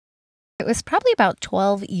It was probably about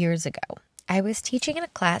 12 years ago. I was teaching in a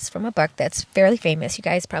class from a book that's fairly famous. You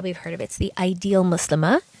guys probably have heard of it. It's The Ideal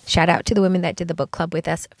Muslimah. Shout out to the women that did the book club with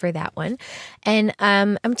us for that one. And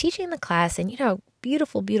I'm teaching the class, and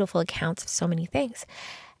beautiful, beautiful accounts of so many things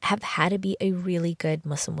have had to be a really good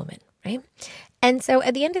Muslim woman, right? And so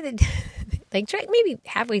at the end of the maybe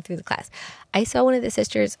halfway through the class, I saw one of the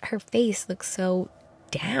sisters, her face looked so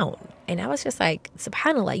down. And I was just like,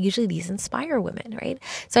 subhanAllah, usually these inspire women, right?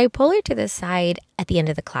 So I pull her to the side at the end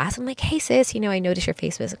of the class. I'm like, hey sis, I noticed your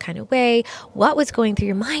face was a kind of way. What was going through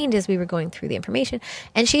your mind as we were going through the information?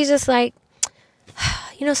 And she's just like,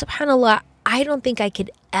 subhanAllah, I don't think I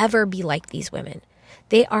could ever be like these women.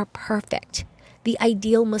 They are perfect. The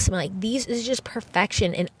ideal Muslim, these is just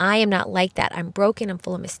perfection. And I am not like that. I'm broken. I'm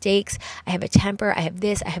full of mistakes. I have a temper. I have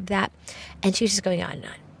this. I have that. And she was just going on and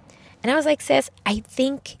on. And I was like, sis, I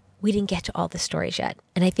think we didn't get to all the stories yet.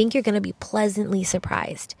 And I think you're going to be pleasantly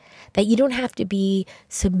surprised that you don't have to be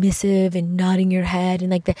submissive and nodding your head.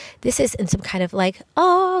 And this is in some kind of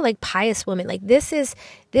pious woman. This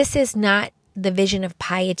is not the vision of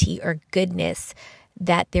piety or goodness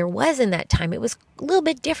that there was in that time. It was a little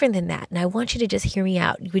bit different than that. And I want you to just hear me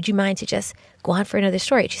out. Would you mind to just go on for another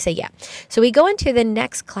story? She said, yeah. So we go into the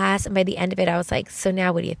next class. And by the end of it, I was like, so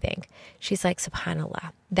now what do you think? She's like,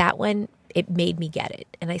 subhanAllah, that one, it made me get it.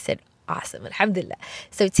 And I said, awesome, alhamdulillah.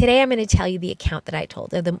 So today I'm going to tell you the account that I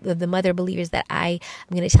told of the mother believers that I'm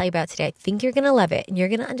going to tell you about today. I think you're going to love it. And you're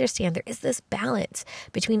going to understand there is this balance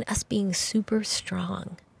between us being super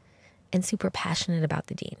strong and super passionate about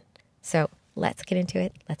the deen. So let's get into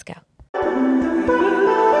it. Let's go.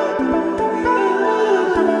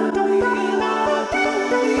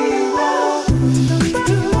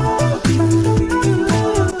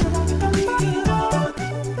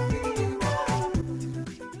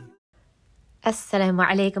 Assalamu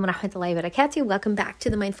alaikum wa rahmatullahi wa barakatuh. Welcome back to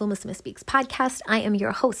the Mindful Muslimah Speaks podcast. I am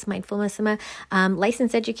your host, Mindful Muslimah,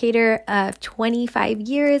 licensed educator of 25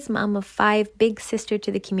 years, mom of 5, big sister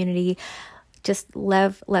to the community. Just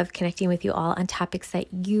love connecting with you all on topics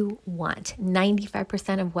that you want.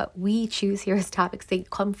 95% of what we choose here as topics, they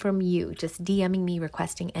come from you, just DMing me,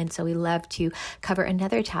 requesting. And so we love to cover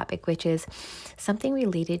another topic, which is something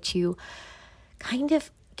related to kind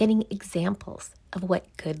of getting examples of what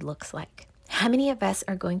good looks like. How many of us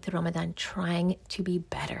are going through Ramadan trying to be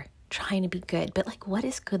better, trying to be good? But what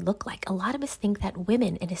does good look like? A lot of us think that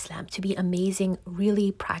women in Islam, to be amazing,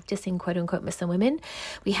 really practicing quote unquote Muslim women,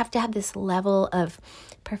 we have to have this level of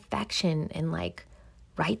perfection and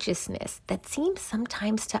righteousness that seems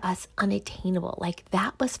sometimes to us unattainable.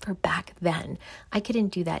 That was for back then. I couldn't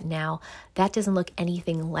do that now. That doesn't look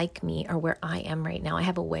anything like me or where I am right now. I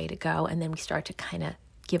have a way to go. And then we start to kind of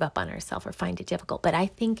give up on ourselves or find it difficult. But I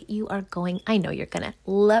think I know you're going to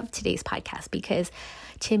love today's podcast, because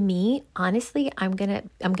to me, honestly, I'm going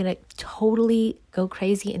to totally go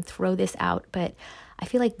crazy and throw this out. But I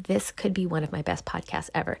feel like this could be one of my best podcasts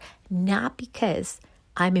ever. Not because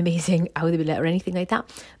I'm amazing or anything like that,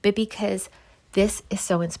 but because this is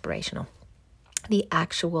so inspirational. The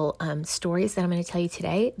actual stories that I'm going to tell you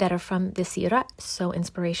today that are from the Seerah, so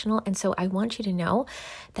inspirational. And so I want you to know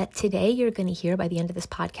that today you're going to hear by the end of this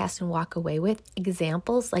podcast and walk away with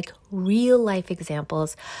examples, real life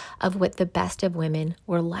examples of what the best of women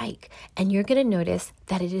were like. And you're going to notice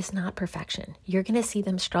that it is not perfection. You're going to see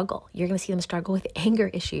them struggle. You're going to see them struggle with anger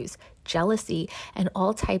issues, jealousy, and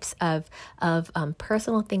all types of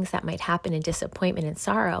personal things that might happen, and disappointment and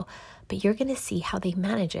sorrow. But you're going to see how they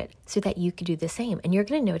manage it so that you can do the same. And you're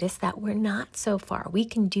going to notice that we're not so far. We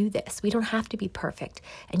can do this. We don't have to be perfect.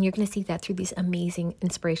 And you're going to see that through these amazing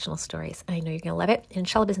inspirational stories. And I know you're going to love it. And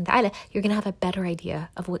inshallah bisn ta'ala, you're going to have a better idea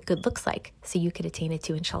of what good looks like so you could attain it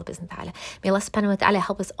too, inshallah bisn ta'ala. May Allah subhanahu wa ta'ala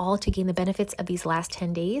help us all to gain the benefits of these last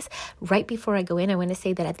 10 days. Right before I go in, I want to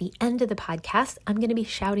say that at the end of the podcast, I'm going to be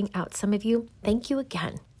shouting out some of you. Thank you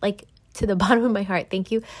again. To the bottom of my heart,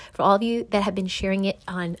 thank you for all of you that have been sharing it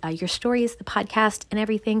on your stories, the podcast, and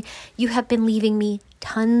everything. You have been leaving me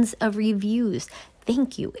tons of reviews.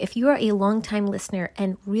 Thank you. If you are a longtime listener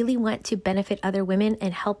and really want to benefit other women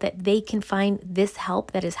and help that they can find this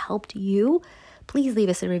help that has helped you, please leave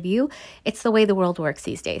us a review. It's the way the world works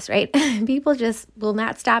these days, right? People just will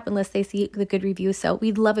not stop unless they see the good review. So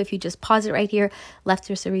we'd love if you just pause it right here,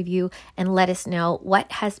 left us a review, and let us know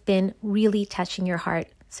what has been really touching your heart,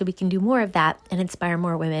 so we can do more of that and inspire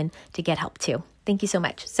more women to get help too. Thank you so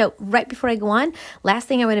much. So right before I go on, last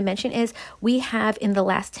thing I want to mention is we have in the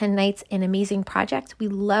last 10 nights an amazing project. We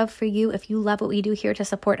love for you, if you love what we do here to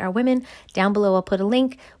support our women, down below I'll put a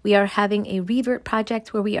link. We are having a revert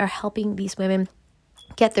project where we are helping these women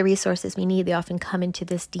get the resources we need. They often come into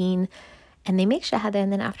this deen and they make shahada,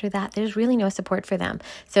 and then after that, there's really no support for them.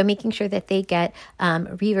 So making sure that they get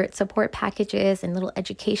revert support packages and little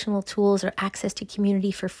educational tools or access to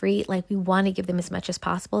community for free, like we want to give them as much as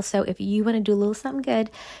possible. So if you want to do a little something good,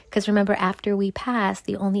 because remember, after we pass,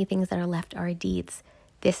 the only things that are left are deeds.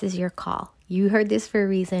 This is your call. You heard this for a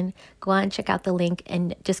reason. Go on, check out the link,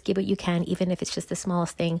 and just give what you can, even if it's just the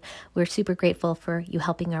smallest thing. We're super grateful for you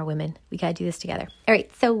helping our women. We got to do this together. All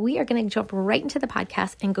right, so we are going to jump right into the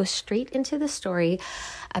podcast and go straight into the story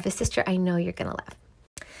of a sister I know you're going to love.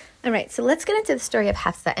 All right, so let's get into the story of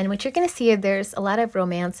Hafsa. And what you're going to see, there's a lot of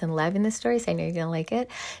romance and love in this story, so I know you're going to like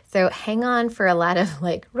it. So hang on for a lot of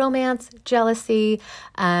like romance, jealousy,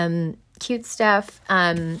 cute stuff,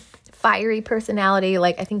 fiery personality.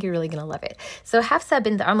 Like, I think you're really going to love it. So Hafsa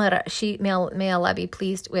bint Umar, may Allah be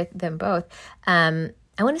pleased with them both. I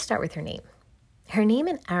want to start with her name. Her name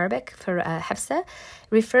in Arabic for Hafsa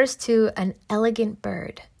refers to an elegant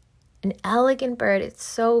bird. An elegant bird. It's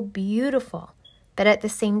so beautiful. But at the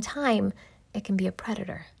same time, it can be a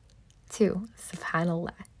predator too. SubhanAllah.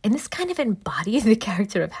 And this kind of embodies the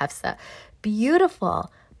character of Hafsa.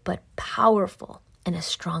 Beautiful, but powerful, and a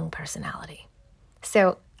strong personality.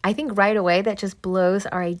 So I think right away that just blows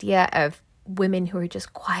our idea of women who are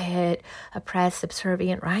just quiet, oppressed,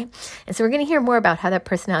 subservient, right? And so we're going to hear more about how that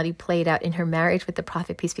personality played out in her marriage with the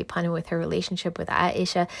Prophet, peace be upon him, with her relationship with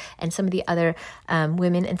Aisha and some of the other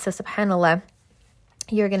women. And so SubhanAllah,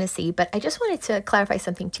 you're going to see. But I just wanted to clarify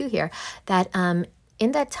something too here, that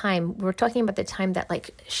in that time, we're talking about the time that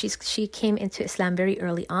like she came into Islam very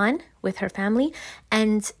early on with her family.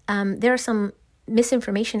 And there are some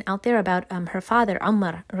misinformation out there about her father,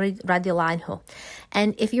 Umar radiallahu anhu.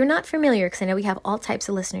 And if you're not familiar, because I know we have all types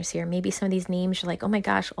of listeners here, maybe some of these names, you're like, oh my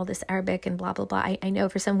gosh, all this Arabic and blah, blah, blah. I know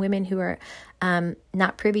for some women who are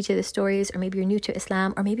not privy to the stories, or maybe you're new to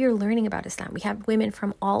Islam, or maybe you're learning about Islam. We have women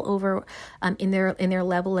from all over in their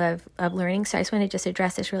level of learning. So I just want to just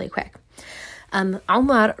address this really quick.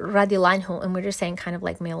 Umar radiallahu anhu, and we're just saying kind of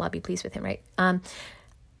like, may Allah be pleased with him, right?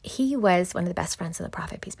 He was one of the best friends of the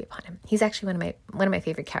Prophet, peace be upon him. He's actually one of my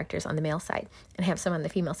favorite characters on the male side, and I have some on the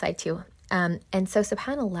female side too. And so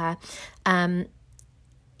SubhanAllah,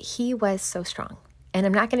 he was so strong. And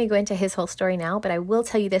I'm not going to go into his whole story now, but I will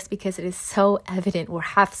tell you this because it is so evident where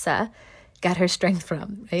Hafsa got her strength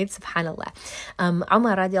from, right? SubhanAllah.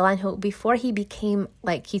 Umar radiallahu anhu, before he became,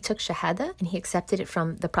 like, he took shahada and he accepted it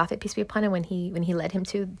from the Prophet, peace be upon him, when he led him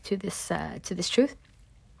to this truth.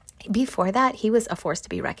 Before that, he was a force to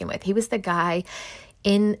be reckoned with. He was the guy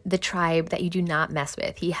in the tribe that you do not mess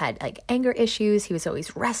with. He had like anger issues. He was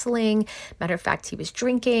always wrestling. Matter of fact, he was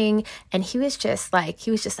drinking, and he was just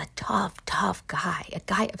a tough guy, a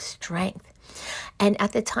guy of strength. And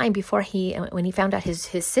at the time when he found out his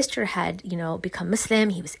sister had, become Muslim,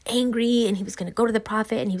 he was angry and he was going to go to the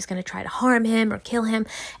Prophet and he was going to try to harm him or kill him.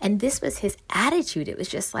 And this was his attitude. It was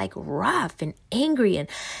just like rough and angry. And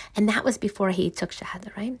that was before he took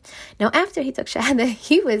Shahada, right? Now, after he took Shahada,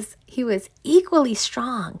 he was equally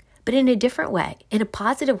strong, but in a different way, in a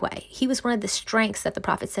positive way. He was one of the strengths that the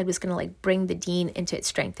Prophet said was going to like bring the deen into its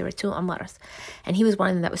strength. There were two Umars, and he was one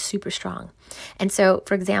of them that was super strong. And so,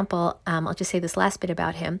 for example, I'll just say this last bit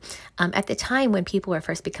about him. At the time when people were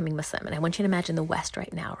first becoming Muslim, and I want you to imagine the West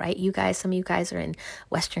right now, right? Some of you guys are in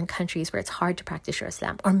Western countries where it's hard to practice your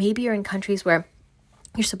Islam, or maybe you're in countries where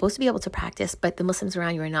you're supposed to be able to practice, but the Muslims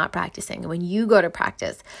around you are not practicing. And when you go to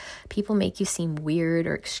practice, people make you seem weird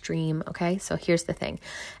or extreme, okay? So here's the thing.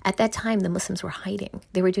 At that time, the Muslims were hiding.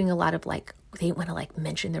 They were doing a lot of they didn't want to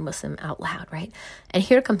mention their Muslim out loud, right? And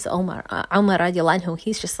here comes Umar radiallahu anhu.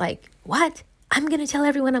 He's just like, what? I'm going to tell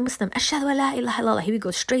everyone I'm Muslim. Ashhadu an la ilaha illallah. He would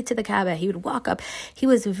go straight to the Kaaba. He would walk up. He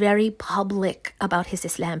was very public about his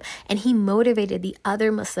Islam. And he motivated the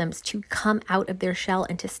other Muslims to come out of their shell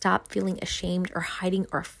and to stop feeling ashamed or hiding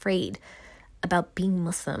or afraid about being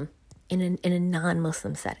Muslim in a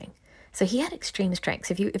non-Muslim setting. So he had extreme strengths.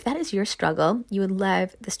 If that is your struggle, you would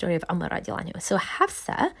love the story of Umar radiallahu anhu. So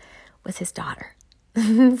Hafsa was his daughter.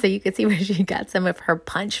 So you could see where she got some of her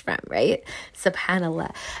punch from, right?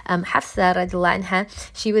 SubhanAllah. Hafsa radiallahu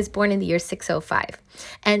anha, she was born in the year 605.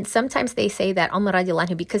 And sometimes they say that Umar radiallahu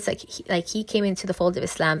anhu, because he came into the fold of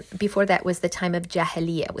Islam, before that was the time of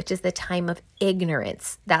Jahiliyyah, which is the time of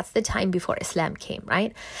ignorance. That's the time before Islam came,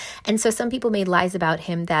 right? And so some people made lies about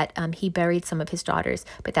him that he buried some of his daughters,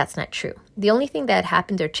 but that's not true. The only thing that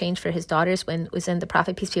happened or changed for his daughters was when the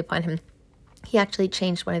Prophet, peace be upon him, he actually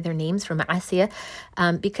changed one of their names from Asiya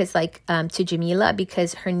to Jamila,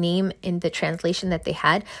 because her name in the translation that they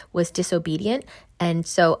had was disobedient. And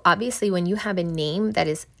so obviously when you have a name that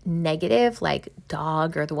is negative, like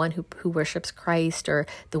dog, or the one who worships Christ, or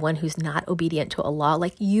the one who's not obedient to Allah,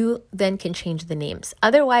 like you then can change the names.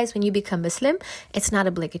 Otherwise, when you become Muslim, it's not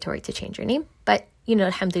obligatory to change your name. But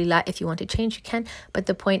alhamdulillah, if you want to change, you can. But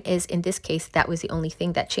the point is, in this case, that was the only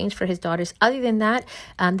thing that changed for his daughters. Other than that,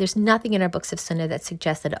 there's nothing in our books of Sunnah that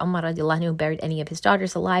suggests that Umar radiallahu anhu buried any of his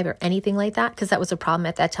daughters alive or anything like that, because that was a problem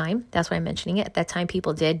at that time. That's why I'm mentioning it. At that time,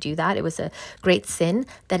 people did do that. It was a great sin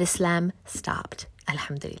that Islam stopped.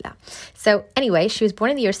 Alhamdulillah. So anyway, she was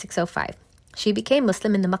born in the year 605. She became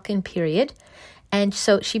Muslim in the Meccan period. And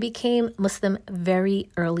so she became Muslim very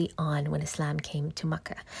early on when Islam came to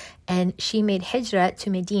Mecca. And she made hijrah to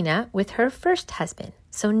Medina with her first husband.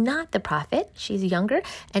 So not the Prophet. She's younger.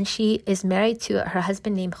 And she is married to her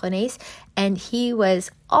husband named Khunais. And he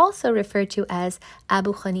was also referred to as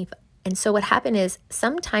Abu Hanifa. And so what happened is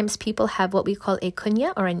sometimes people have what we call a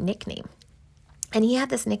kunya, or a nickname. And he had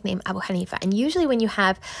this nickname, Abu Hanifa. And usually when you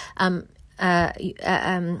have when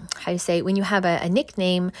you have a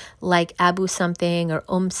nickname like Abu something or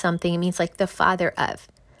something, it means like the father of,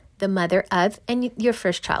 the mother of, and your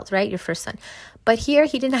first child, right? Your first son. But here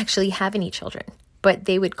he didn't actually have any children, but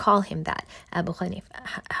they would call him that, Abu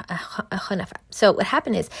Hanifa. So what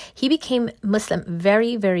happened is he became Muslim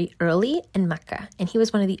very, very early in Mecca, and he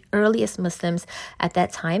was one of the earliest Muslims at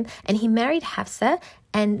that time, and he married Hafsa,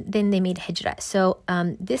 and then they made hijrah. So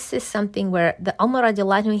this is something where the Umar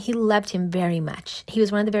radiallahu anhu, he loved him very much. He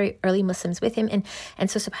was one of the very early Muslims with him. And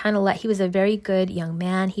so subhanAllah, he was a very good young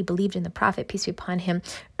man. He believed in the Prophet, peace be upon him,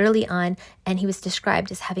 early on. And he was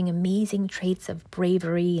described as having amazing traits of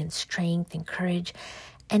bravery and strength and courage.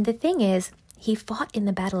 And the thing is, he fought in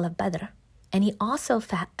the Battle of Badr. And he also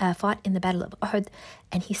fought in the Battle of Uhud.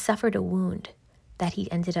 And he suffered a wound that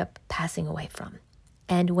he ended up passing away from.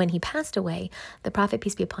 And when he passed away, the Prophet,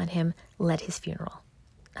 peace be upon him, led his funeral.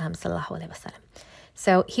 Sallallahu alaihi wasallam.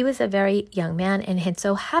 So he was a very young man, and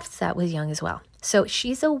so Hafsa was young as well. So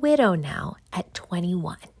she's a widow now at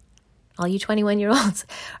 21. All you 21-year-olds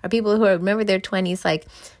are people who remember their 20s, like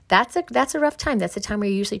that's a rough time. That's a time where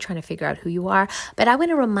you're usually trying to figure out who you are. But I want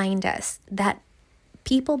to remind us that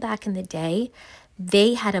people back in the day,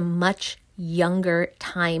 they had a much younger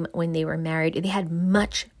time when they were married. They had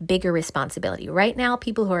much bigger responsibility. Right now,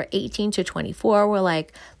 people who are 18 to 24 were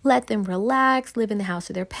like, let them relax, live in the house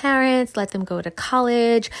of their parents, let them go to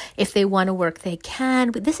college. If they want to work, they can.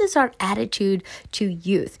 But this is our attitude to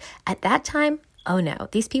youth. At that time, oh no,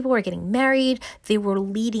 these people were getting married. They were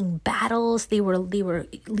leading battles. They were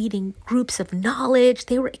leading groups of knowledge.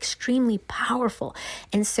 They were extremely powerful.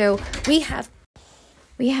 And so we have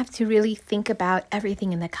to really think about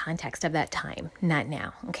everything in the context of that time, not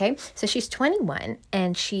now, okay? So she's 21,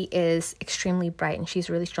 and she is extremely bright, and she's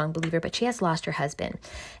a really strong believer, but she has lost her husband.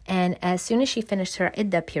 And as soon as she finished her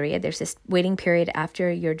iddah period, there's this waiting period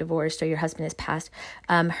after you're divorced or your husband has passed,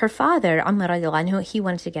 her father, Umar radiallahu anhu, he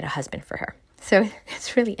wanted to get a husband for her. So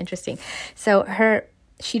it's really interesting. So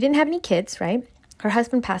she didn't have any kids, right? Her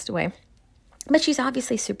husband passed away, but she's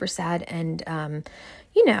obviously super sad and,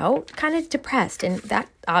 kind of depressed. And that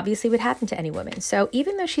obviously would happen to any woman. So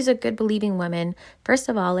even though she's a good believing woman, first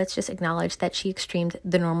of all, let's just acknowledge that she extremed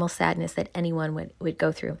the normal sadness that anyone would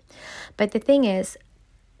go through. But the thing is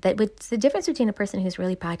that what's the difference between a person who's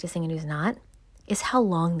really practicing and who's not is how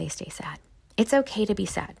long they stay sad. It's okay to be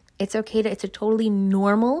sad. It's a totally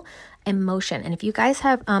normal emotion. And if you guys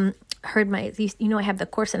have heard I have the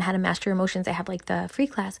course on how to master emotions. I have like the free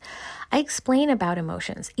class. I explain about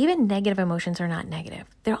emotions. Even negative emotions are not negative.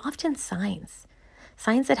 They're often signs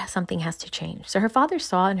that something has to change. So her father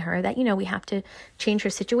saw in her that, we have to change her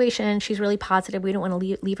situation. She's really positive. We don't want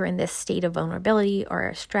to leave her in this state of vulnerability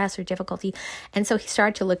or stress or difficulty. And so he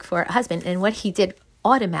started to look for a husband. And what he did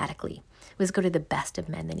automatically was go to the best of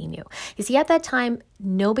men that he knew. You see, at that time,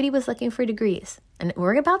 nobody was looking for degrees. And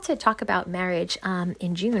we're about to talk about marriage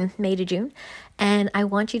in June, May to June. And I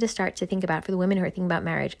want you to start to think about, for the women who are thinking about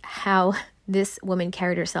marriage, how this woman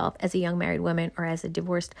carried herself as a young married woman or as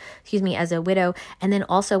a widow. And then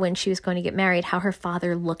also when she was going to get married, how her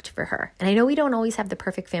father looked for her. And I know we don't always have the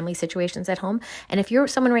perfect family situations at home. And if you're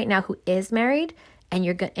someone right now who is married, and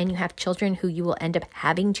you have children who you will end up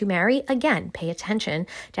having to marry, again, pay attention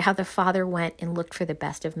to how the father went and looked for the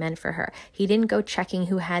best of men for her. He didn't go checking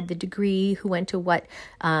who had the degree, who went to what,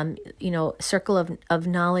 circle of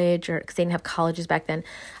knowledge, or because they didn't have colleges back then.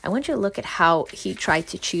 I want you to look at how he tried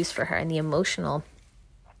to choose for her and the emotional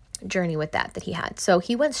journey with that he had. So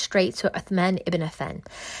he went straight to Uthman ibn Affan,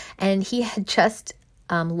 and he had just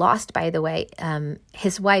lost, by the way,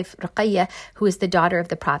 his wife, Ruqayya, who is the daughter of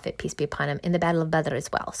the Prophet, peace be upon him, in the Battle of Badr as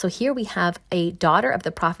well. So here we have a daughter of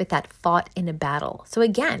the Prophet that fought in a battle. So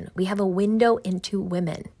again, we have a window into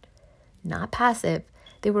women, not passive.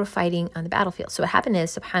 They were fighting on the battlefield. So what happened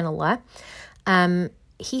is, subhanAllah,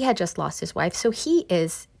 he had just lost his wife. So he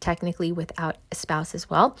is technically without a spouse as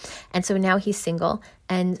well. And so now he's single.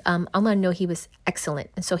 And Umar knew he was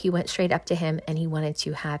excellent. And so he went straight up to him and he wanted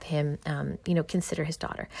to have him, consider his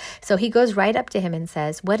daughter. So he goes right up to him and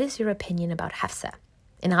says, what is your opinion about Hafsa?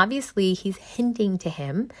 And obviously he's hinting to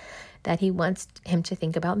him that he wants him to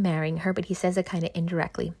think about marrying her, but he says it kind of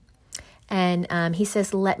indirectly. And he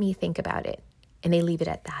says, let me think about it. And they leave it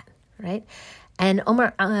at that, right? And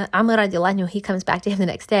Amr radiallahu anhu, he comes back to him the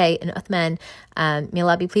next day, and Uthman, may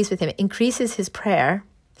Allah be pleased with him, increases his prayer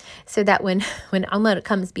so that when Umar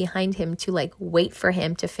comes behind him to wait for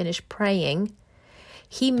him to finish praying,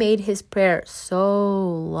 he made his prayer so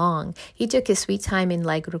long. He took his sweet time in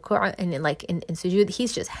ruku' and in sujood.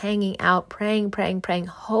 He's just hanging out, praying,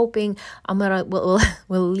 hoping Umar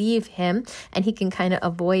will leave him and he can kind of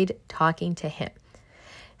avoid talking to him.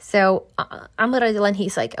 So Amr radiallahu anhu,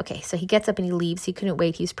 he's like, okay, so he gets up and he leaves. He couldn't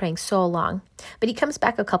wait. He was praying so long. But he comes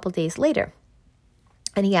back a couple days later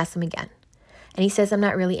and he asks him again. And he says, I'm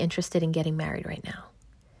not really interested in getting married right now.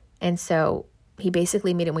 And so he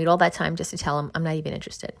basically made him wait all that time just to tell him, I'm not even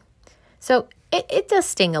interested. So it does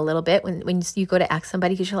sting a little bit when you go to ask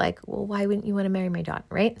somebody because you're like, well, why wouldn't you want to marry my daughter,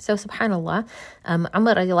 right? So subhanAllah,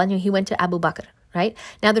 Amr radiallahu anhu, he went to Abu Bakr, right?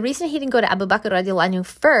 Now the reason he didn't go to Abu Bakr radiallahu anhu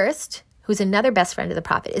first, who's another best friend of the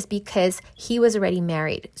Prophet, is because he was already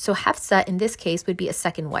married. So Hafsa, in this case, would be a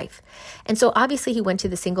second wife. And so obviously he went to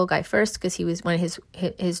the single guy first because he was wanted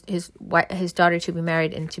his daughter to be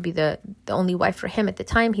married and to be the only wife for him at the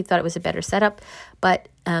time. He thought it was a better setup. But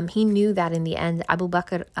he knew that in the end, Abu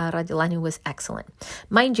Bakr radiallahu anhu was excellent.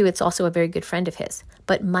 Mind you, it's also a very good friend of his.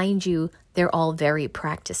 But mind you, they're all very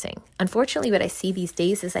practicing. Unfortunately, what I see these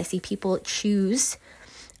days is I see people choose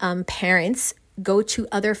parents go to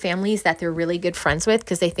other families that they're really good friends with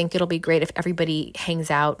because they think it'll be great if everybody hangs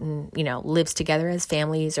out and, lives together as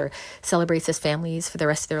families or celebrates as families for the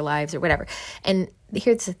rest of their lives or whatever. And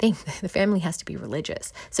here's the thing, the family has to be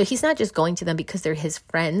religious. So he's not just going to them because they're his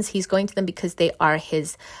friends. He's going to them because they are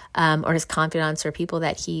his or his confidants or people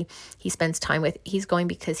that he spends time with. He's going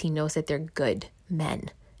because he knows that they're good men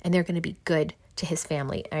and they're going to be good to his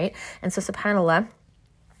family, right? And so subhanAllah,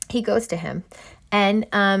 he goes to him and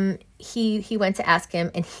he went to ask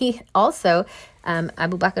him, and he also,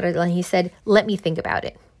 Abu Bakr, he said, let me think about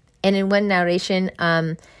it. And in one narration,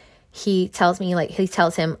 he tells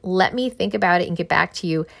him, let me think about it and get back to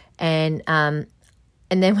you. And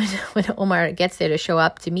then when Omar gets there to show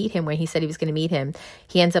up to meet him, when he said he was going to meet him,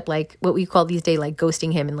 he ends up what we call these days,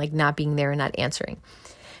 ghosting him and not being there and not answering.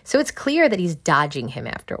 So it's clear that he's dodging him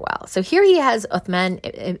after a while. So here he has Uthman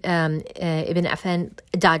ibn Affan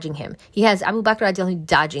dodging him. He has Abu Bakr radiallahu anhu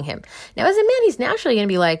dodging him. Now, as a man, he's naturally going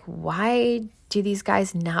to be like, why do these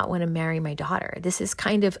guys not want to marry my daughter? This is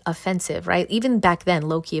kind of offensive, right? Even back then,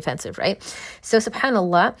 low-key offensive, right? So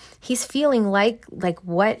subhanAllah, he's feeling like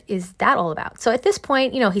what is that all about? So at this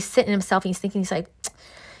point, he's sitting himself and he's thinking, he's like,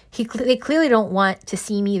 they clearly don't want to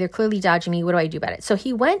see me. They're clearly dodging me. What do I do about it? So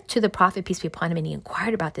he went to the Prophet, peace be upon him, and he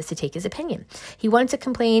inquired about this to take his opinion. He wanted to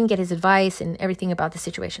complain, get his advice, and everything about the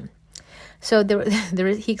situation. So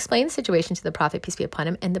he explained the situation to the Prophet, peace be upon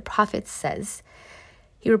him, and the Prophet says,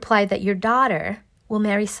 he replied that your daughter will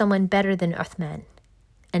marry someone better than Uthman,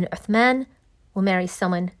 and Uthman will marry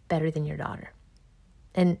someone better than your daughter.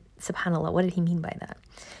 And subhanAllah, what did he mean by that?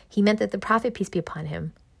 He meant that the Prophet, peace be upon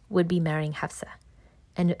him, would be marrying Hafsa.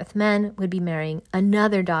 And Uthman would be marrying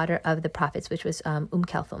another daughter of the Prophets, which was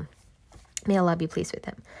Kulthum. May Allah be pleased with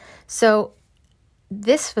him. So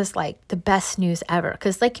this was the best news ever.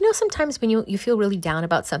 Because sometimes when you feel really down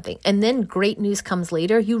about something and then great news comes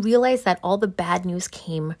later, you realize that all the bad news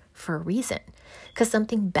came for a reason. Because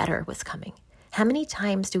something better was coming. How many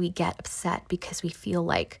times do we get upset because we feel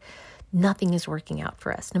like nothing is working out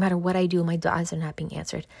for us? No matter what I do, my du'as are not being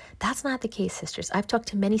answered. That's not the case, sisters. I've talked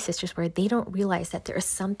to many sisters where they don't realize that there is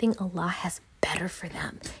something Allah has better for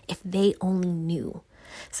them if they only knew.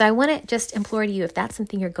 So I want to just implore to you, if that's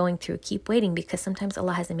something you're going through, keep waiting, because sometimes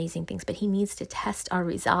Allah has amazing things, but He needs to test our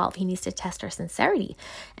resolve. He needs to test our sincerity.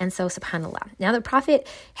 And so, subhanAllah. Now the Prophet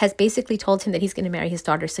has basically told him that he's going to marry his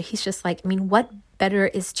daughter. So he's just like, what better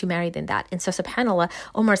is to marry than that? And so, subhanAllah,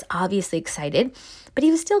 Omar's obviously excited, but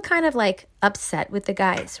he was still kind of upset with the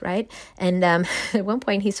guys, right? And at one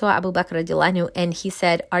point he saw Abu Bakr radiallahu anhu and he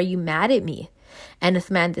said, are you mad at me? And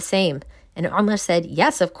Uthman the same. And Umar said,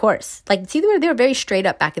 yes, of course. Like, see, they were very straight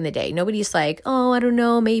up back in the day. Nobody's like, oh, I don't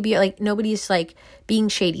know, maybe. Like, nobody's like being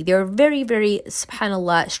shady. They were very, very,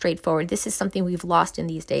 subhanAllah, straightforward. This is something we've lost in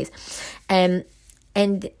these days. And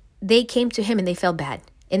they came to him and they felt bad.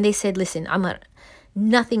 And they said, listen, Umar,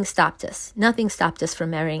 nothing stopped us. Nothing stopped us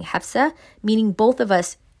from marrying Hafsa, meaning both of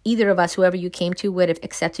us, either of us, whoever you came to, would have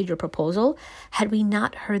accepted your proposal had we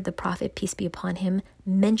not heard the Prophet, peace be upon him,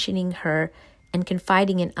 mentioning her and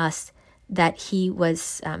confiding in us that he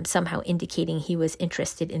was somehow indicating he was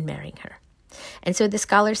interested in marrying her. And so the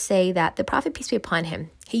scholars say that the Prophet, peace be upon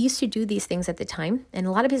him, he used to do these things at the time. And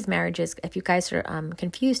a lot of his marriages, if you guys are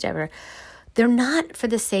confused ever, they're not for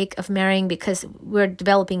the sake of marrying because we're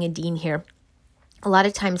developing a deen here. A lot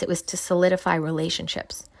of times it was to solidify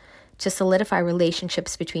relationships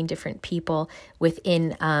between different people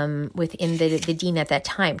within the deen at that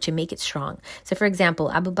time, to make it strong. So for example,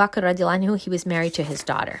 Abu Bakr radiallahu anhu, he was married to his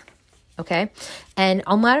daughter. Okay, and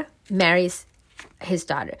Omar marries his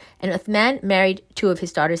daughter, and Uthman married two of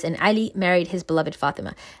his daughters, and Ali married his beloved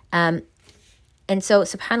Fatima. And so,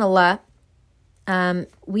 subhanAllah,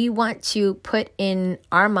 we want to put in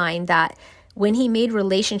our mind that when he made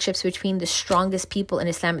relationships between the strongest people in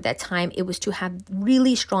Islam at that time, it was to have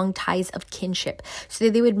really strong ties of kinship, so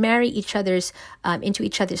that they would marry each other's into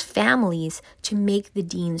each other's families to make the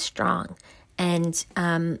deen strong. And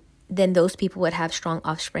then those people would have strong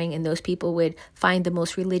offspring, and those people would find the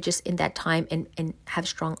most religious in that time and have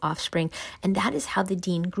strong offspring. And that is how the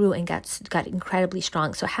deen grew and got incredibly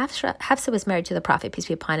strong. So Hafsa was married to the Prophet, peace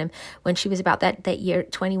be upon him, when she was about that year,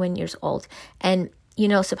 21 years old. And you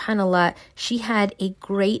know, subhanAllah, she had a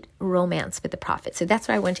great romance with the Prophet. So that's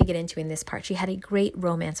what I want to get into in this part. She had a great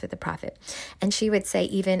romance with the Prophet. And she would say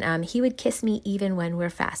even, he would kiss me even when we're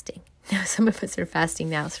fasting. Now, some of us are fasting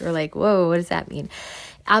now, so we're like, whoa, what does that mean?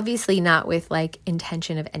 Obviously not with like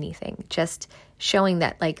intention of anything, just showing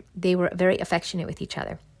that like they were very affectionate with each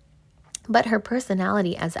other. But her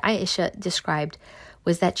personality, as Aisha described,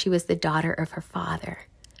 was that she was the daughter of her father,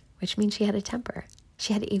 which means she had a temper.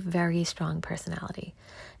 She had a very strong personality.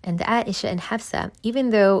 And Aisha and Hafsa, even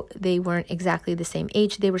though they weren't exactly the same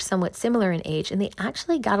age, they were somewhat similar in age, and they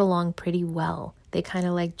actually got along pretty well. They kind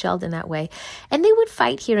of like gelled in that way. And they would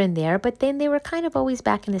fight here and there, but then they were kind of always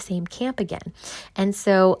back in the same camp again. And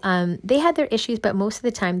so they had their issues, but most of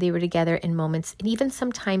the time they were together in moments, and even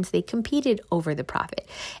sometimes they competed over the Prophet.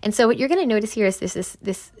 And so what you're going to notice here is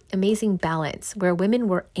this amazing balance where women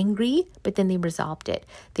were angry, but then they resolved it.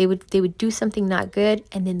 They would do something not good,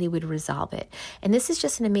 and then they would resolve it. And this is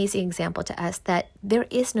just an amazing example to us that there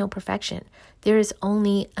is no perfection. There is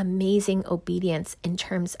only amazing obedience in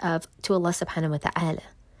terms of to Allah subhanahu wa ta'ala.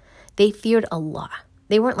 They feared Allah.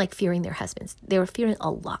 They weren't like fearing their husbands. They were fearing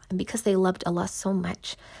Allah. And because they loved Allah so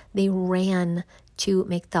much, they ran to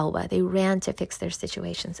make tawbah. They ran to fix their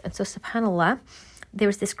situations. And so subhanAllah, there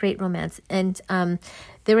was this great romance. And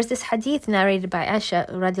there was this hadith narrated by Aisha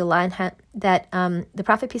radiallahu anha that the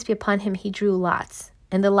Prophet, peace be upon him, he drew lots.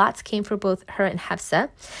 And the lots came for both her and Hafsa.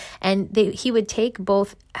 And he would take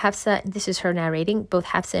both Hafsa, this is her narrating, both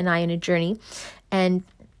Hafsa and I on a journey, and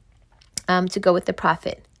to go with the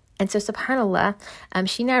Prophet. And so subhanAllah,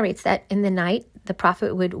 she narrates that in the night, the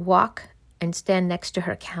Prophet would walk and stand next to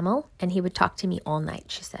her camel, and he would talk to me all night,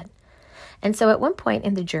 she said. And so at one point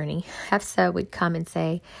in the journey, Hafsa would come and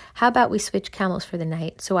say, how about we switch camels for the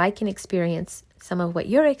night so I can experience some of what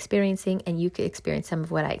you're experiencing and you could experience some of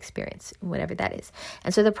what I experience, whatever that is.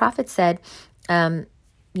 And so the Prophet said, that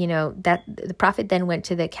the Prophet then went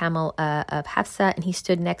to the camel of Hafsa, and he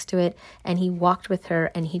stood next to it, and he walked with her,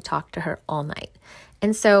 and he talked to her all night.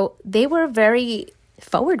 And so they were very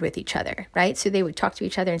forward with each other, right? So they would talk to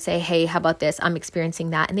each other and say, hey, how about this? I'm experiencing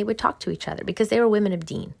that. And they would talk to each other because they were women of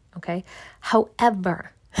deen, okay?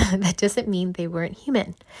 However, that doesn't mean they weren't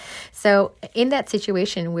human. So in that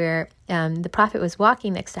situation where the Prophet was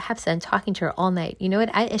walking next to Hafsa and talking to her all night, you know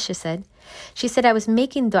what Aisha said? She said, I was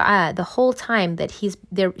making dua the whole time that he's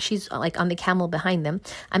there. She's like on the camel behind them.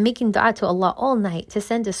 I'm making dua to Allah all night to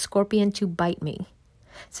send a scorpion to bite me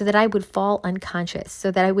so that I would fall unconscious,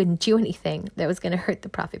 so that I wouldn't do anything that was going to hurt the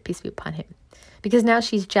Prophet, peace be upon him. Because now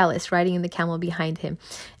she's jealous, riding in the camel behind him,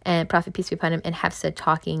 and Prophet, peace be upon him, and Hafsa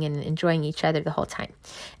talking and enjoying each other the whole time.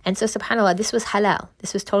 And so subhanAllah, this was halal.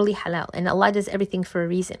 This was totally halal. And Allah does everything for a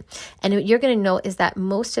reason. And what you're going to know is that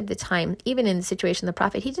most of the time, even in the situation of the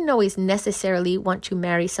Prophet, he didn't always necessarily want to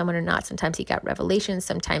marry someone or not. Sometimes he got revelations.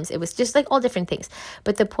 Sometimes it was just like all different things.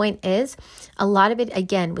 But the point is, a lot of it,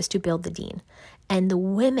 again, was to build the deen. And the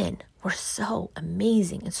women were so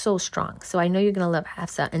amazing and so strong. So I know you're going to love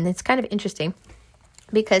Hafsa. And it's kind of interesting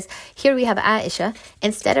Because here we have Aisha,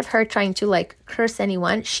 instead of her trying to like curse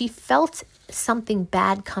anyone, she felt something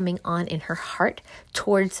bad coming on in her heart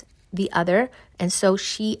towards the other. And so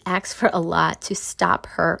she asked for Allah to stop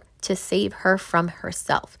her, to save her from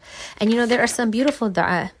herself. And there are some beautiful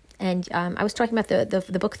dua. And I was talking about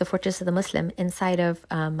the book, The Fortress of the Muslim, inside of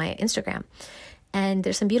my Instagram. And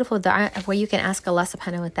there's some beautiful dua where you can ask Allah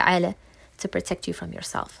subhanahu wa ta'ala to protect you from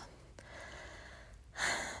yourself.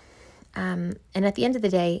 And at the end of the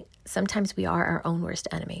day, sometimes we are our own worst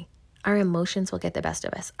enemy. Our emotions will get the best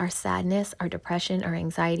of us. Our sadness, our depression, our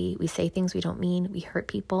anxiety. We say things we don't mean. We hurt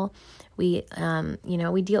people. We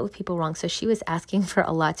deal with people wrong. So she was asking for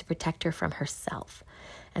Allah to protect her from herself.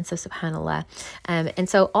 And so, subhanAllah. And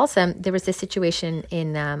so also, there was this situation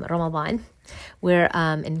in Ramadan where,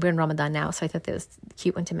 and we're in Ramadan now, so I thought that was a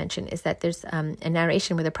cute one to mention, is that there's a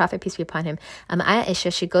narration where the Prophet, peace be upon him,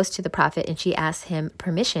 Aisha, she goes to the Prophet and she asks him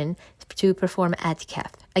permission to perform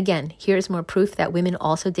atikaf. Again, here's more proof that women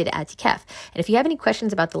also did atikaf. And if you have any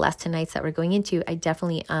questions about the last 10 nights that we're going into, I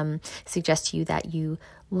definitely suggest to you that you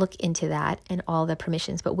look into that and all the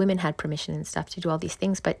permissions. But women had permission and stuff to do all these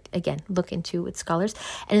things. But again, look into with scholars.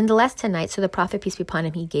 And in the last 10 nights, so the Prophet, peace be upon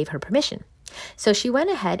him, he gave her permission. So she went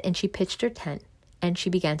ahead and she pitched her tent and she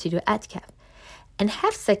began to do atikaf. And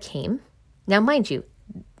Hafsa came. Now, mind you,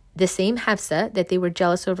 the same Hafsa that they were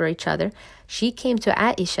jealous over each other, she came to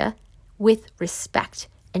Aisha with respect.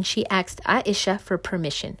 And she asked Aisha for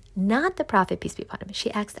permission, not the Prophet, peace be upon him.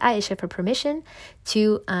 She asked Aisha for permission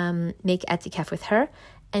to make atikaf with her.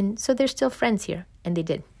 And so they're still friends here. And they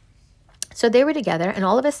did. So they were together. And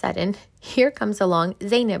all of a sudden, here comes along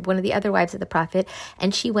Zainab, one of the other wives of the Prophet.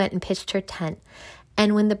 And she went and pitched her tent.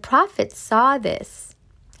 And when the Prophet saw this,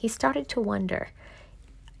 he started to wonder,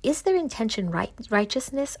 is their intention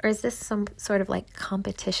righteousness? Or is this some sort of like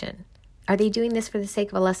competition? Are they doing this for the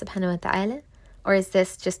sake of Allah subhanahu wa ta'ala? Or is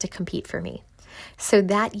this just to compete for me? So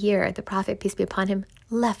that year, the Prophet, peace be upon him,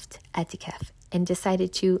 left atikaf and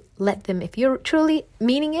decided to let them, if you're truly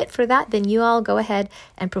meaning it for that, then you all go ahead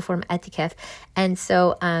and perform atikaf. And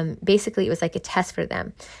so basically it was like a test for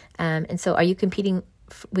them. And so are you competing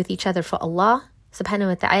with each other for Allah subhanahu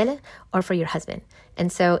wa ta'ala or for your husband? And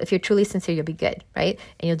so if you're truly sincere, you'll be good, right?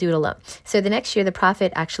 And you'll do it alone. So the next year, the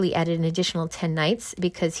Prophet actually added an additional 10 nights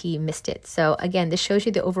because he missed it. So again, this shows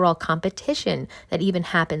you the overall competition that even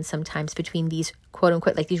happens sometimes between these quote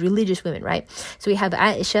unquote, like these religious women, right? So we have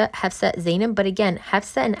Aisha, Hafsa, Zainab, but again,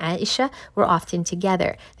 Hafsa and Aisha were often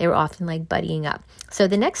together. They were often like buddying up. So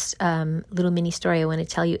the next little mini story I want to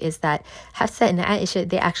tell you is that Hafsa and Aisha,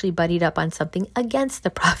 they actually buddied up on something against the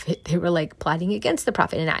Prophet. They were like plotting against the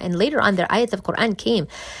Prophet. And later on, their ayat of Quran came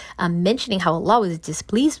mentioning how Allah was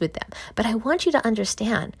displeased with them. But I want you to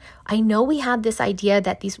understand, I know we have this idea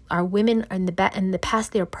that these are women in the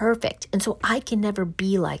past, they're perfect. And so I can never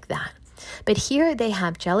be like that. But here they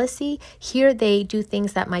have jealousy. Here they do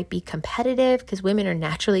things that might be competitive because women are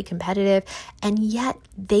naturally competitive. And yet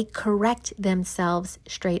they correct themselves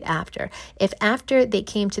straight after. If after they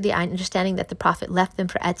came to the understanding that the Prophet left them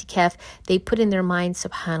for atikaf, they put in their mind,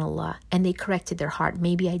 subhanallah, and they corrected their heart.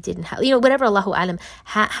 Maybe I didn't have, whatever Allahu alam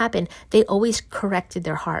happened, they always corrected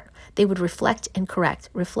their heart. They would reflect and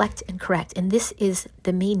correct. And this is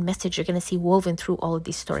the main message you're going to see woven through all of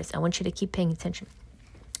these stories. I want you to keep paying attention.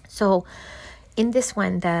 So in this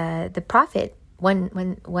one, the Prophet,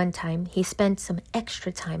 one time, he spent some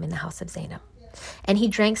extra time in the house of Zainab. And he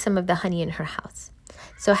drank some of the honey in her house.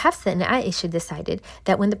 So Hafsa and Aisha decided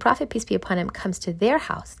that when the Prophet, peace be upon him, comes to their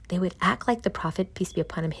house, they would act like the Prophet, peace be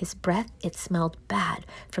upon him, his breath, it smelled bad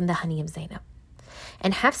from the honey of Zainab.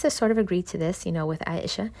 And Hafsa sort of agreed to this, with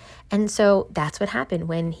Aisha. And so that's what happened.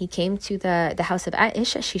 When he came to the house of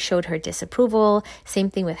Aisha, she showed her disapproval. Same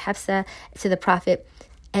thing with Hafsa to the Prophet.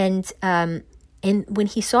 And when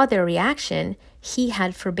he saw their reaction, he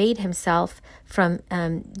had forbade himself from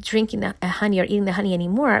drinking the honey or eating the honey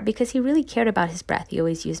anymore because he really cared about his breath. He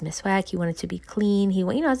always used miswak. He wanted to be clean. He,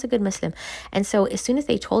 was a good Muslim. And so as soon as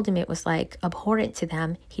they told him it was like abhorrent to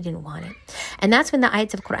them, he didn't want it. And that's when the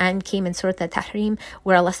ayats of Quran came in Surah At-Tahrim,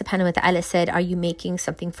 where Allah subhanahu wa ta'ala said, are you making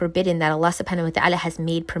something forbidden that Allah subhanahu wa ta'ala has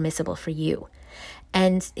made permissible for you?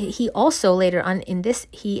 And he also later on in this,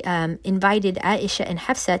 he invited Aisha and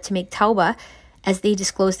Hafsa to make tawbah as they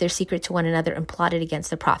disclosed their secret to one another and plotted against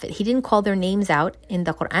the Prophet. He didn't call their names out in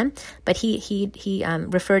the Quran, but he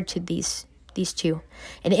referred to these two.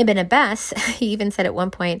 And Ibn Abbas, he even said at one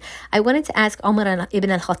point, I wanted to ask Umar ibn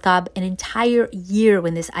al-Khattab an entire year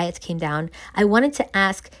when this ayat came down. I wanted to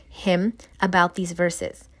ask him about these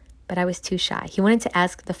verses, but I was too shy. He wanted to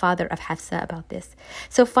ask the father of Hafsa about this.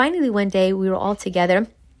 So finally one day we were all together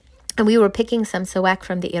and we were picking some sawak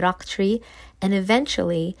from the Iraq tree. And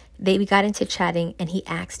eventually we got into chatting, and he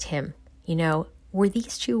asked him, were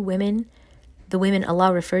these two women, the women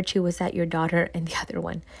Allah referred to, was that your daughter and the other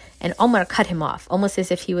one? And Omar cut him off, almost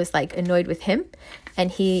as if he was like annoyed with him.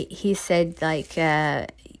 And he said like,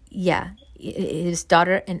 yeah, his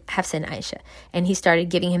daughter and Hafsa and Aisha. And he started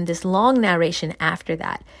giving him this long narration after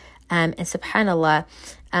that. And subhanAllah,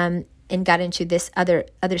 and got into this other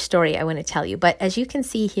story I want to tell you. But as you can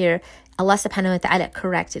see here, Allah subhanahu wa ta'ala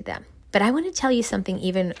corrected them. But I want to tell you something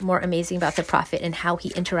even more amazing about the Prophet and how he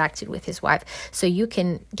interacted with his wife, so you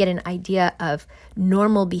can get an idea of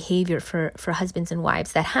normal behavior for husbands and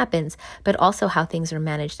wives that happens, but also how things are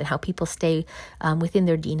managed and how people stay within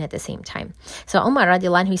their deen at the same time. So Umar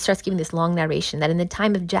radiallahu anhu, he starts giving this long narration that in the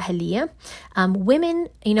time of Jahiliyyah, women,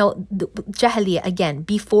 Jahiliyyah, again,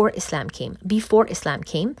 before Islam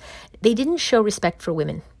came, they didn't show respect for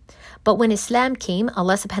women. But when Islam came,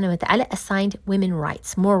 Allah subhanahu wa ta'ala assigned women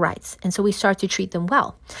rights, more rights. And so we start to treat them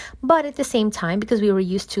well. But at the same time, because we were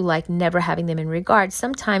used to like never having them in regard,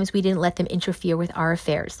 sometimes we didn't let them interfere with our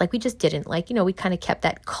affairs. Like we just didn't. Like, we kind of kept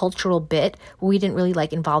that cultural bit where we didn't really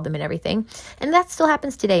like involve them in everything. And that still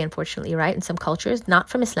happens today, unfortunately, right? In some cultures, not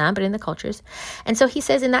from Islam, but in the cultures. And so he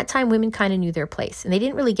says in that time, women kind of knew their place. And they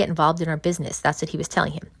didn't really get involved in our business. That's what he was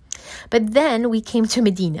telling him. But then we came to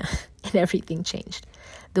Medina and everything changed.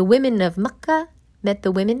 The women of Mecca met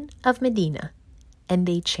the women of Medina, and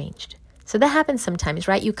they changed. So that happens sometimes,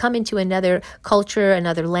 right? You come into another culture,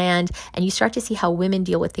 another land, and you start to see how women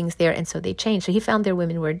deal with things there, and so they change. So he found their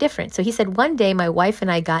women were different. So he said, one day my wife and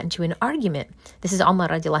I got into an argument. This is Umar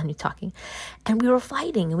radiallahu anhu talking. And we were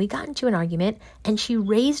fighting, and we got into an argument, and she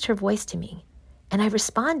raised her voice to me. And I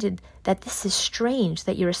responded that this is strange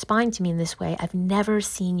that you're responding to me in this way. I've never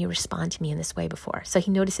seen you respond to me in this way before. So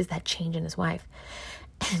he notices that change in his wife.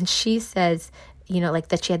 And she says, like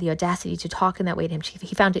that she had the audacity to talk in that way to him.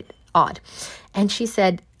 He found it odd. And she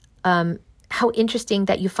said, how interesting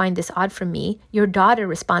that you find this odd from me. Your daughter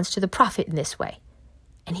responds to the Prophet in this way.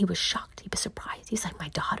 And he was shocked. He was surprised. He's like,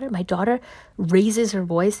 my daughter raises her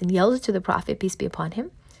voice and yells to the Prophet, peace be upon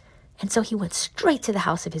him. And so he went straight to the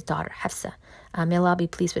house of his daughter, Hafsa. May Allah be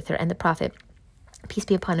pleased with her, and the Prophet, peace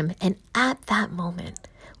be upon him. And at that moment,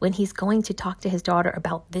 when he's going to talk to his daughter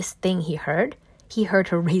about this thing he heard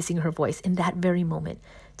her raising her voice in that very moment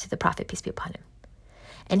to the Prophet, peace be upon him.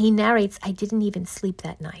 And he narrates, I didn't even sleep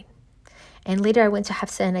that night. And later I went to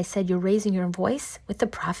Hafsa and I said, you're raising your voice with the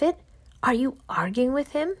Prophet? Are you arguing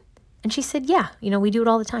with him? And she said, yeah, we do it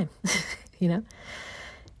all the time, And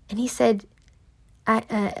he said,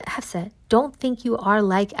 Hafsa, don't think you are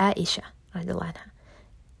like Aisha.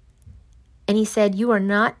 And he said, you are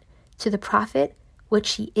not to the Prophet what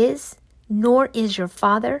she is, nor is your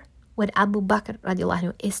father what Abu Bakr radiallahu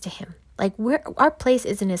anhu is to him. Like our place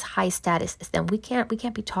isn't as high status as them. We can't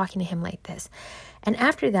be talking to him like this. And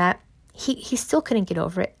after that, he still couldn't get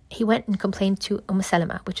over it. He went and complained to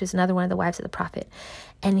Salama, which is another one of the wives of the Prophet.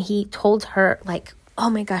 And he told her like, oh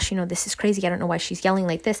my gosh, this is crazy. I don't know why she's yelling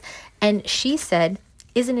like this. And she said,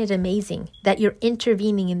 isn't it amazing that you're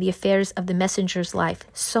intervening in the affairs of the messenger's life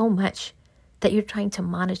so much that you're trying to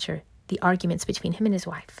monitor the arguments between him and his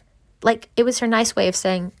wife? Like it was her nice way of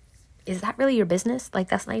saying, is that really your business? Like,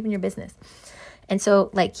 that's not even your business. And so,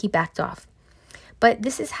 like, he backed off. But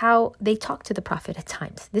this is how they talk to the Prophet at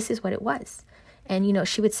times. This is what it was. And,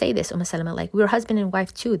 she would say this, Salama, like, we're husband and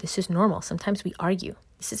wife too. This is normal. Sometimes we argue.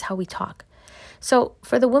 This is how we talk. So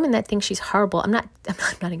for the woman that thinks she's horrible, I'm not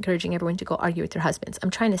encouraging everyone to go argue with their husbands. I'm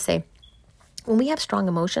trying to say, when we have strong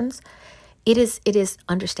emotions, it is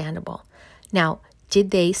understandable. Now, did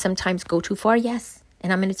they sometimes go too far? Yes.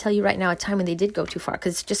 And I'm going to tell you right now a time when they did go too far,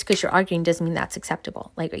 because just because you're arguing doesn't mean that's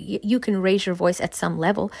acceptable. Like you can raise your voice at some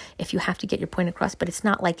level if you have to get your point across, but it's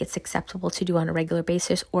not like it's acceptable to do on a regular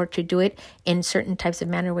basis or to do it in certain types of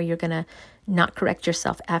manner where you're going to not correct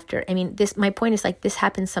yourself after. I mean, my point is like this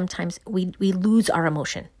happens sometimes. We lose our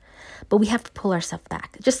emotion, but we have to pull ourselves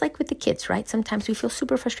back. Just like with the kids, right? Sometimes we feel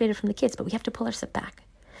super frustrated from the kids, but we have to pull ourselves back.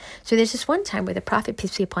 So there's this one time where the Prophet,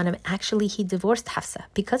 peace be upon him, actually he divorced Hafsa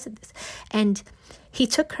because of this. And he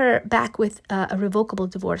took her back with a revocable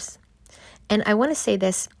divorce. And I want to say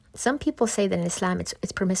this. Some people say that in Islam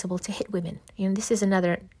it's permissible to hit women. This is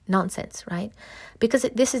another nonsense, right? Because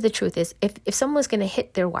this is the truth is, if someone was going to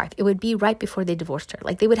hit their wife, it would be right before they divorced her.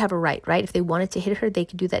 Like they would have a right? If they wanted to hit her, they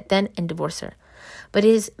could do that then and divorce her. But it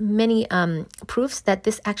is many proofs that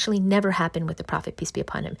this actually never happened with the Prophet, peace be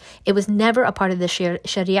upon him. It was never a part of the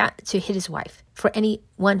Sharia to hit his wife, for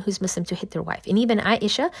anyone who's Muslim to hit their wife. And even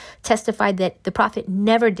Aisha testified that the Prophet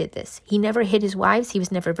never did this. He never hit his wives. He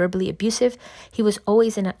was never verbally abusive. He was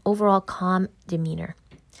always in an overall calm demeanor.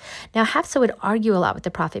 Now, Hafsa would argue a lot with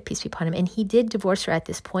the Prophet, peace be upon him, and he did divorce her at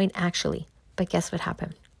this point, actually. But guess what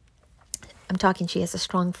happened? I'm talking, she has a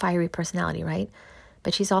strong, fiery personality, right?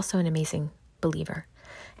 But she's also an amazing believer.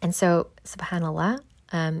 And so, subhanAllah,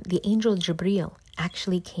 the angel Jibreel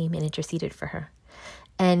actually came and interceded for her.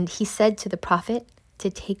 And he said to the Prophet to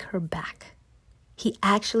take her back. He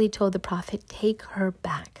actually told the Prophet, take her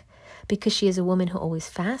back. Because she is a woman who always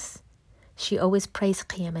fasts. She always prays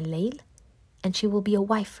Qiyam al-Layl. And she will be a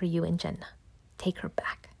wife for you in Jannah. Take her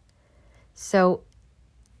back. So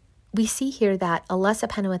we see here that Allah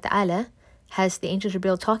subhanahu wa ta'ala has the angel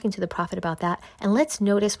Jibreel talking to the Prophet about that. And let's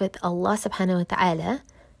notice what Allah subhanahu wa ta'ala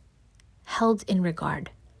held in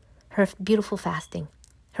regard. Her beautiful fasting,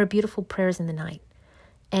 her beautiful prayers in the night,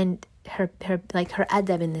 and her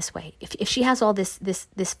adab in this way. If she has all this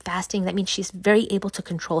fasting, that means she's very able to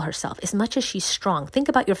control herself as much as she's strong. Think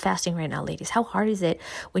about your fasting right now, ladies. How hard is it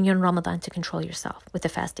when you're in Ramadan to control yourself with the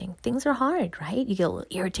fasting? Things are hard, right? You get a little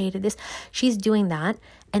irritated. She's doing that,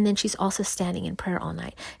 and then she's also standing in prayer all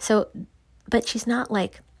night. So, but she's not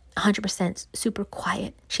like 100% super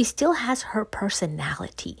quiet. She still has her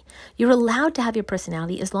personality. You're allowed to have your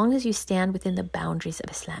personality as long as you stand within the boundaries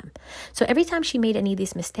of Islam. So every time she made any of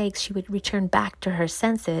these mistakes, she would return back to her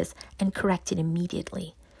senses and correct it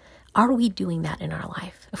immediately. Are we doing that in our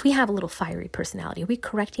life? If we have a little fiery personality, are we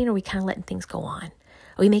correcting, or are we kind of letting things go on?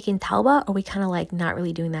 Are we making tawbah, or are we kind of like not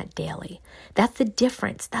really doing that daily? That's the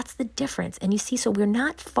difference. That's the difference. And you see, so we're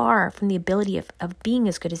not far from the ability of being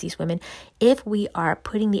as good as these women if we are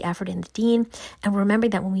putting the effort in the deen and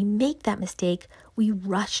remembering that when we make that mistake, we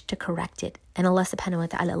rush to correct it. And Allah subhanahu wa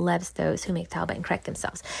ta'ala loves those who make tawbah and correct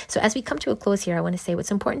themselves. So as we come to a close here, I want to say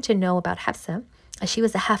what's important to know about Hafsa, she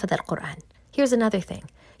was a hafidh al-Quran. Here's another thing.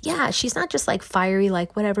 Yeah, she's not just like fiery,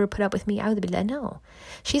 like whatever, put up with me. No.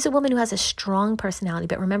 She's a woman who has a strong personality,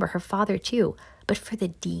 but remember, her father too, but for the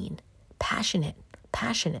deen. Passionate.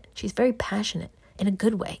 She's very passionate in a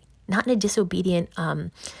good way, not in a disobedient,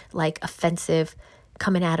 like offensive,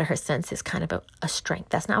 coming out of her senses kind of a strength.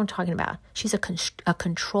 That's not what I'm talking about. She's a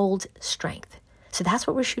controlled strength. So that's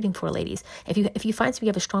what we're shooting for, ladies. If you find somebody you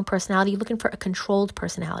have a strong personality, you're looking for a controlled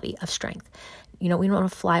personality of strength. We don't want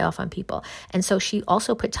to fly off on people. And so she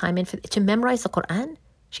also put time in to memorize the Quran.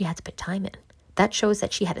 She had to put time in. That shows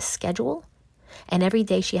that she had a schedule, and every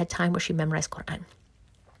day she had time where she memorized Quran.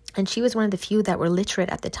 And she was one of the few that were literate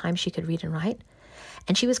at the time she could read and write.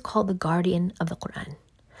 And she was called the guardian of the Quran.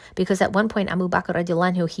 Because at one point, Abu Bakr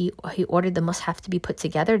radiallahu anhu, he ordered the Mus'haf to be put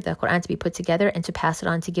together, the Quran to be put together, and to pass it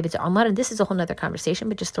on to give it to Umar. And this is a whole other conversation,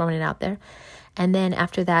 but just throwing it out there. And then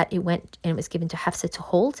after that, it went and it was given to Hafsa to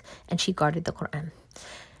hold, and she guarded the Quran.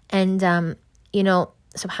 And,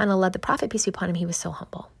 subhanAllah, the Prophet, peace be upon him, he was so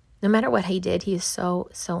humble. No matter what he did, he is so,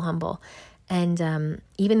 so humble. And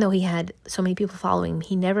even though he had so many people following him,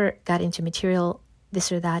 he never got into material this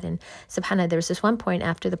or that. And subhanAllah, there was this one point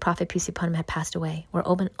after the Prophet, peace be upon him, had passed away, where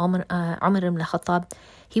Umar ibn al-Khattab,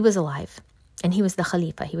 he was alive, and he was the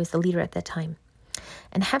Khalifa, he was the leader at that time.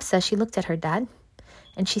 And Hafsa, she looked at her dad,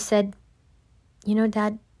 and she said,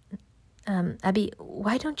 Dad, Abi,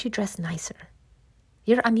 why don't you dress nicer?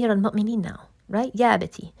 You're Amir al-Mu'mineen now, right? Yeah,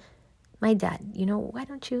 Abati, my dad, why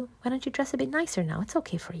don't you dress a bit nicer now? It's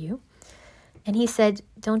okay for you. And he said,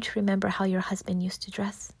 don't you remember how your husband used to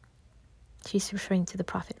dress? She's referring to the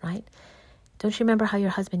Prophet, right? Don't you remember how your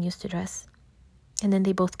husband used to dress? And then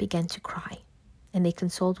they both began to cry, and they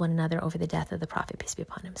consoled one another over the death of the Prophet, peace be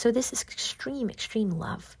upon him. So this is extreme, extreme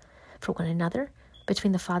love for one another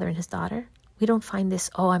between the father and his daughter. We don't find this,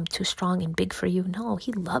 I'm too strong and big for you. No,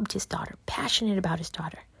 he loved his daughter, passionate about his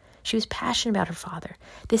daughter. She was passionate about her father.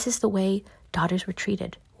 This is the way daughters were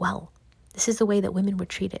treated well. This is the way that women were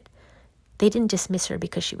treated. They didn't dismiss her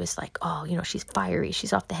because she was like, she's fiery,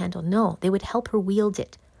 she's off the handle. No, they would help her wield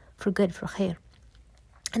it for good, for khair.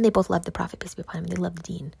 And they both loved the Prophet, peace be upon him. They loved the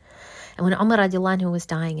deen. And when Umar radiallahu anhu was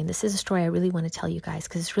dying, and this is a story I really want to tell you guys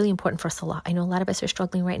because it's really important for salah. I know a lot of us are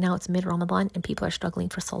struggling right now. It's mid-Ramadan and people are struggling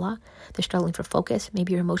for salah. They're struggling for focus.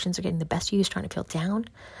 Maybe your emotions are getting the best of you. You're starting to feel down.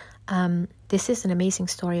 This is an amazing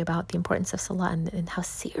story about the importance of salah and how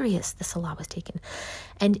serious the salah was taken.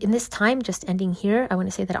 And in this time, just ending here, I want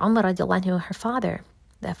to say that Umar radiallahu anhu, her father,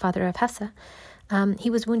 the father of Hafsa, he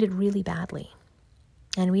was wounded really badly.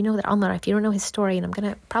 And we know that Umar, if you don't know his story, and I'm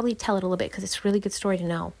going to probably tell it a little bit because it's a really good story to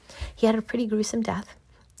know. He had a pretty gruesome death,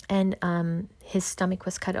 and his stomach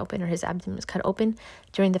was cut open, or his abdomen was cut open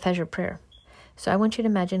during the Fajr prayer. So I want you to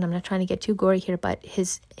imagine, I'm not trying to get too gory here, but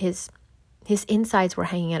his insides were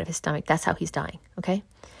hanging out of his stomach. That's how he's dying, okay?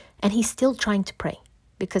 And he's still trying to pray.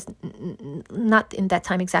 because not in that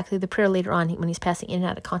time exactly, the prayer later on when he's passing in and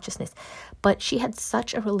out of consciousness. But she had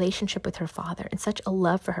such a relationship with her father and such a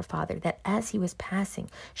love for her father that as he was passing,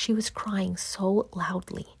 she was crying so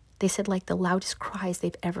loudly. They said like the loudest cries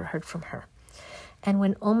they've ever heard from her. And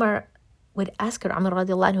when Umar would ask her, Umar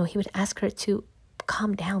radiallahu anhu, he would ask her to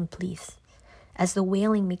calm down, please, as the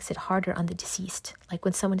wailing makes it harder on the deceased. Like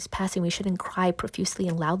when someone is passing, we shouldn't cry profusely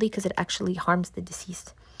and loudly because it actually harms the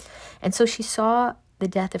deceased. And so she saw the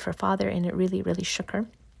death of her father, and it really, really shook her.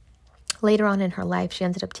 Later on in her life, she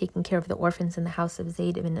ended up taking care of the orphans in the house of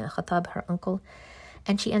Zayd ibn Khattab, her uncle.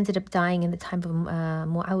 And she ended up dying in the time of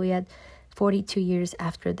Muawiyah, 42 years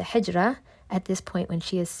after the Hijrah, at this point when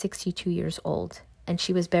she is 62 years old. And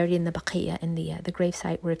she was buried in the Baqiyah, in the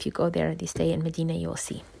gravesite, where if you go there, they stay in Medina, you will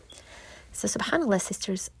see. So subhanAllah,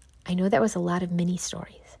 sisters, I know that was a lot of mini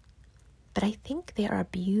stories, but I think they are a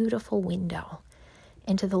beautiful window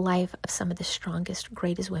into the life of some of the strongest,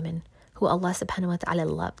 greatest women who Allah subhanahu wa ta'ala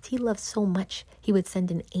loved. He loved so much, He would send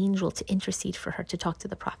an angel to intercede for her to talk to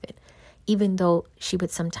the Prophet, even though she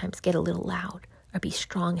would sometimes get a little loud or be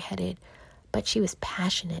strong-headed. But she was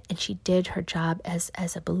passionate and she did her job as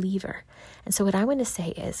a believer. And so what I want to say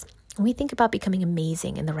is, when we think about becoming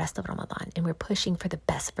amazing in the rest of Ramadan and we're pushing for the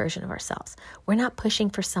best version of ourselves, we're not pushing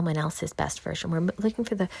for someone else's best version. We're looking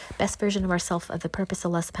for the best version of ourselves, of the purpose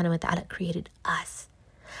Allah subhanahu wa ta'ala created us.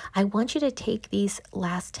 I want you to take these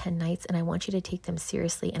last 10 nights and I want you to take them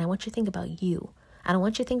seriously. And I want you to think about you. I don't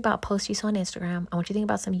want you to think about posts you saw on Instagram. I want you to think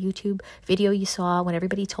about some YouTube video you saw when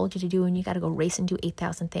everybody told you to do and you got to go race and do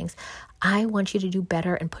 8,000 things. I want you to do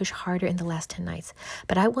better and push harder in the last 10 nights.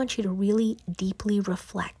 But I want you to really deeply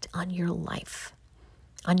reflect on your life,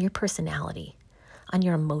 on your personality, on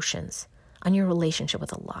your emotions, on your relationship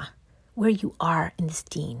with Allah, where you are in this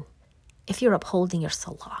deen, if you're upholding your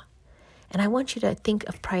salah. And I want you to think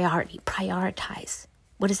of prioritize.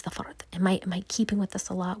 What is the fard? Am I keeping with the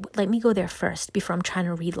salah? Let me go there first before I'm trying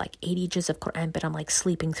to read like 80 juz of Quran, but I'm like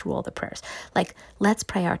sleeping through all the prayers. Like, let's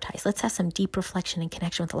prioritize. Let's have some deep reflection and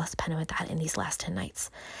connection with Allah subhanahu wa ta'ala in these last 10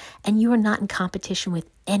 nights. And you are not in competition with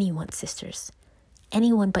anyone, sisters.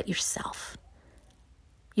 Anyone but yourself.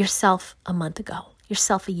 Yourself a month ago.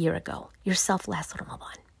 Yourself a year ago. Yourself last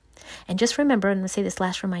Ramadan. And just remember, and I'm going to say this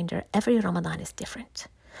last reminder, every Ramadan is different.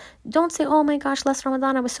 Don't say, oh my gosh, last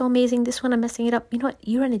Ramadan I was so amazing, this one I'm messing it up. You know what?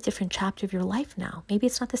 You're in a different chapter of your life now. Maybe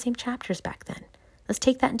it's not the same chapters back then. Let's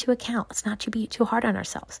take that into account. Let's not be too hard on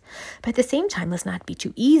ourselves. But at the same time, let's not be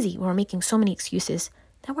too easy. We're making so many excuses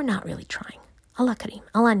that we're not really trying. Allah Kareem.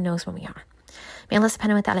 Allah knows when we are. May Allah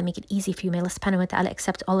subhanahu wa ta'ala make it easy for you. May Allah subhanahu wa ta'ala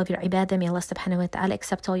accept all of your ibadah. May Allah subhanahu wa ta'ala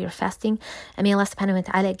accept all your fasting. And may Allah subhanahu wa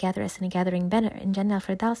ta'ala gather us in a gathering better in Jannah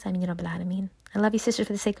al-Firdaus. Ameen ya Rabbil Alameen. I love you, sisters,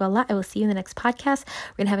 for the sake of Allah. I will see you in the next podcast.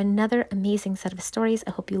 We're going to have another amazing set of stories.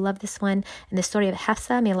 I hope you love this one. And the story of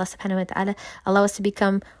Hafsa. May Allah subhanahu wa ta'ala allow us to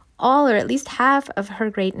become all or at least half of her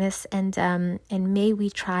greatness. And may we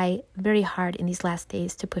try very hard in these last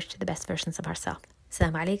days to push to the best versions of ourselves.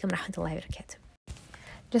 Assalamu alaikum wa rahmatullahi wa barakatuh.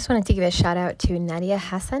 Just wanted to give a shout out to Nadia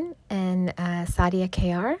Hassan and Sadia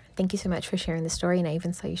KR. Thank you so much for sharing the story. And I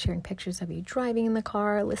even saw you sharing pictures of you driving in the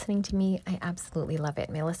car, listening to me. I absolutely love it.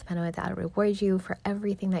 May Allah subhanahu wa ta'ala reward you for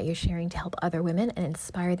everything that you're sharing to help other women and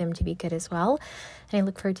inspire them to be good as well. And I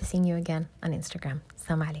look forward to seeing you again on Instagram.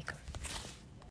 Assalamu alaikum.